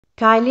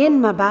Kylian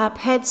Mbappe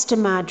heads to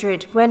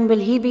Madrid. When will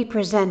he be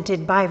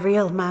presented by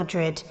Real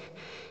Madrid?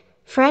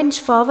 French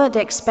forward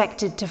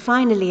expected to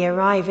finally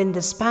arrive in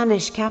the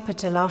Spanish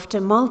capital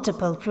after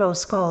multiple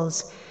close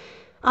calls.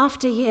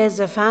 After years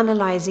of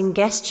analyzing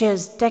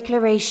gestures,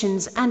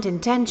 declarations and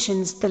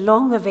intentions, the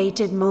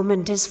long-awaited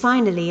moment is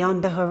finally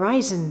on the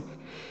horizon.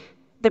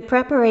 The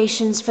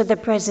preparations for the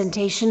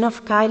presentation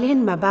of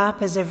Kylian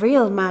Mbappe as a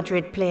Real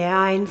Madrid player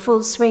are in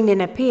full swing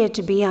and appear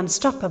to be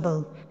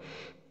unstoppable.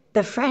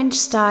 The French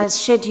star is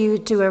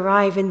scheduled to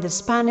arrive in the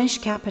Spanish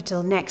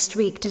capital next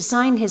week to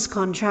sign his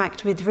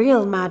contract with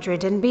Real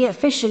Madrid and be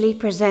officially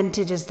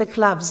presented as the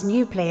club's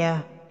new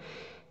player.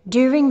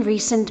 During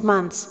recent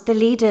months, the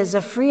leaders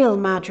of Real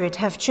Madrid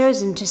have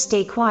chosen to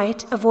stay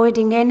quiet,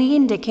 avoiding any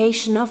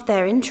indication of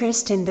their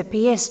interest in the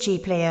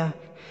PSG player.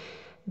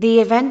 The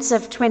events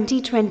of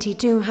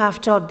 2022 have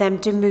taught them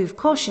to move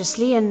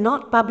cautiously and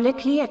not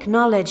publicly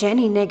acknowledge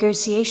any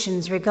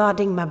negotiations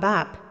regarding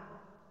Mbappe.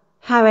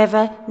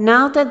 However,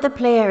 now that the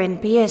player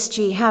and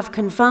PSG have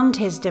confirmed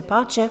his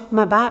departure,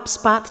 Mbappe's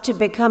path to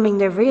becoming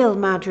the Real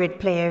Madrid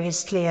player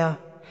is clear.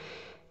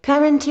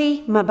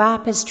 Currently,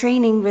 Mbappe is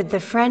training with the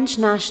French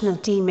national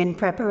team in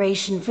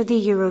preparation for the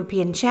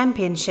European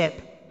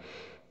Championship.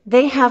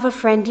 They have a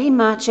friendly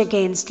match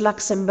against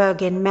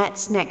Luxembourg in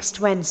Metz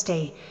next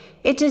Wednesday.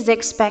 It is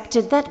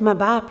expected that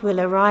Mbappe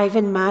will arrive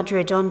in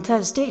Madrid on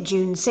Thursday,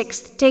 June 6,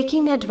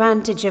 taking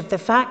advantage of the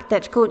fact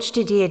that coach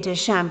Didier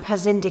Deschamps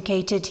has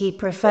indicated he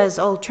prefers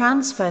all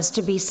transfers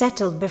to be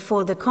settled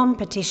before the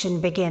competition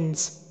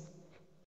begins.